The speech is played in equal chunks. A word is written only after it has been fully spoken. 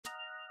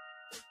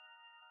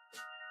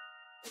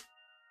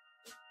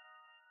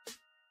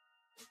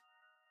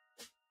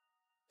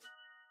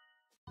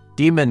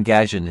Demon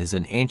Gasion is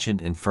an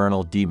ancient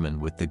infernal demon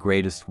with the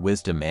greatest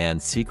wisdom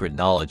and secret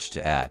knowledge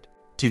to add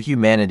to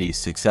humanity's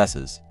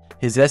successes.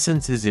 His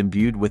essence is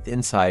imbued with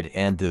insight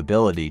and the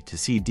ability to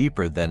see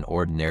deeper than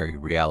ordinary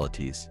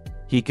realities.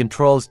 He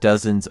controls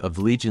dozens of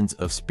legions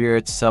of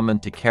spirits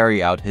summoned to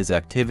carry out his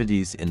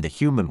activities in the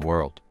human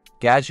world.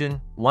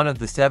 Gasion, one of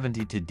the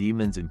 72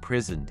 demons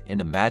imprisoned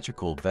in a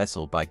magical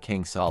vessel by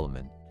King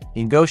Solomon.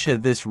 In Goetia,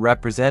 this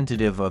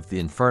representative of the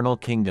infernal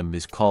kingdom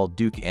is called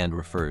Duke and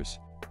refers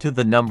to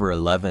the number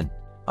 11.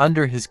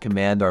 Under his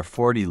command are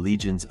 40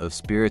 legions of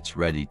spirits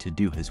ready to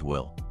do his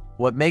will.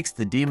 What makes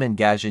the demon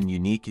Gasion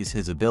unique is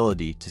his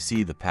ability to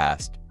see the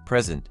past,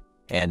 present,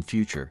 and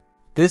future.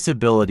 This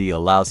ability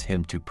allows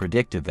him to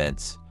predict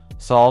events,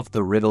 solve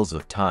the riddles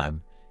of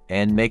time,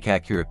 and make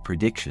accurate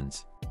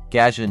predictions.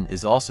 Gasion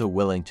is also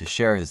willing to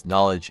share his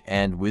knowledge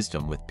and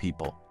wisdom with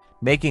people,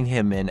 making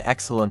him an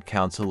excellent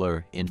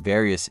counselor in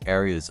various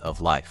areas of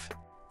life.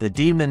 The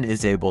demon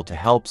is able to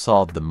help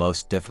solve the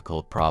most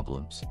difficult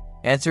problems,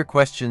 answer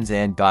questions,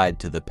 and guide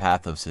to the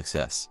path of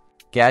success.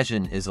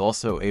 Gasion is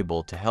also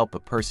able to help a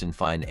person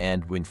find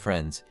and win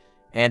friends,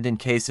 and in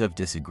case of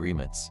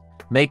disagreements,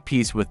 make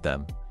peace with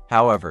them.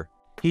 However,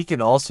 he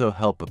can also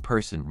help a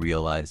person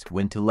realize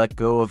when to let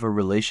go of a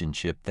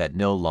relationship that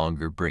no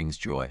longer brings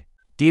joy.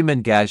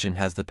 Demon Gasion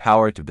has the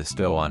power to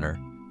bestow honor,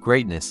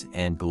 greatness,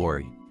 and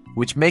glory,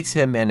 which makes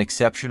him an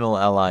exceptional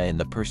ally in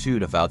the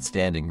pursuit of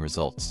outstanding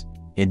results.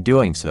 In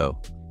doing so,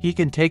 he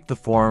can take the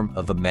form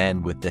of a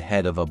man with the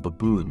head of a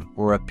baboon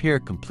or appear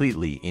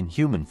completely in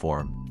human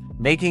form,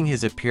 making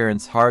his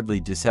appearance hardly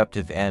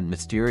deceptive and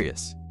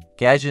mysterious.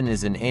 Gasion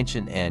is an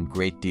ancient and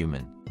great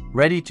demon,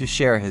 ready to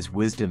share his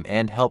wisdom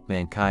and help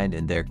mankind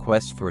in their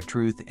quest for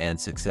truth and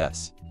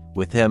success.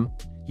 With him,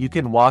 you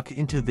can walk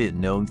into the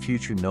known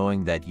future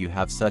knowing that you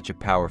have such a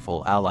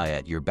powerful ally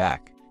at your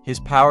back. His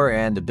power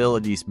and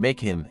abilities make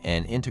him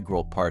an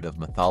integral part of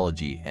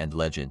mythology and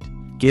legend,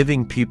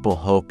 giving people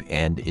hope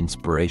and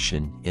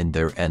inspiration in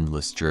their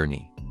endless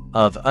journey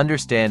of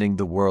understanding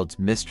the world's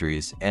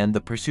mysteries and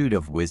the pursuit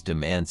of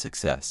wisdom and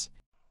success.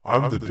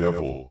 I'm the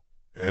devil,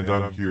 and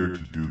I'm here to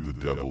do the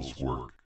devil's work.